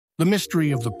The mystery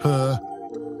of the purr.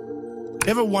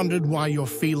 Ever wondered why your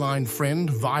feline friend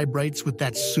vibrates with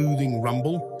that soothing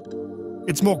rumble?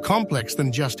 It's more complex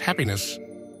than just happiness.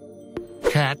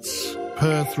 Cats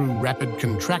purr through rapid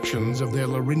contractions of their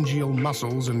laryngeal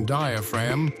muscles and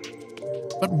diaphragm.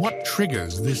 But what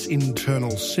triggers this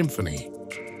internal symphony?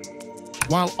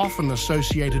 While often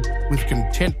associated with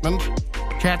contentment,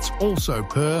 cats also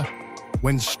purr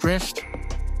when stressed,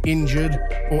 injured,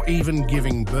 or even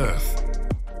giving birth.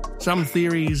 Some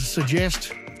theories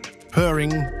suggest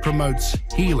purring promotes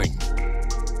healing.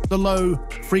 The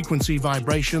low-frequency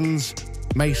vibrations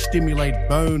may stimulate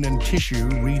bone and tissue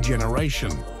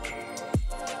regeneration.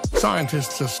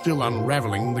 Scientists are still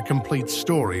unraveling the complete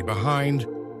story behind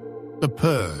the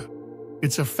purr.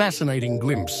 It's a fascinating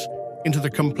glimpse into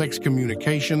the complex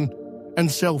communication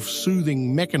and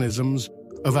self-soothing mechanisms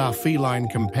of our feline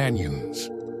companions.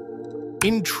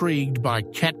 Intrigued by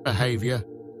cat behavior?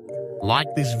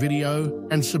 Like this video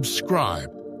and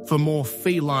subscribe for more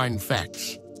feline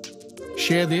facts.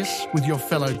 Share this with your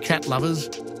fellow cat lovers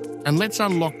and let's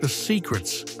unlock the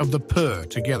secrets of the purr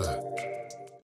together.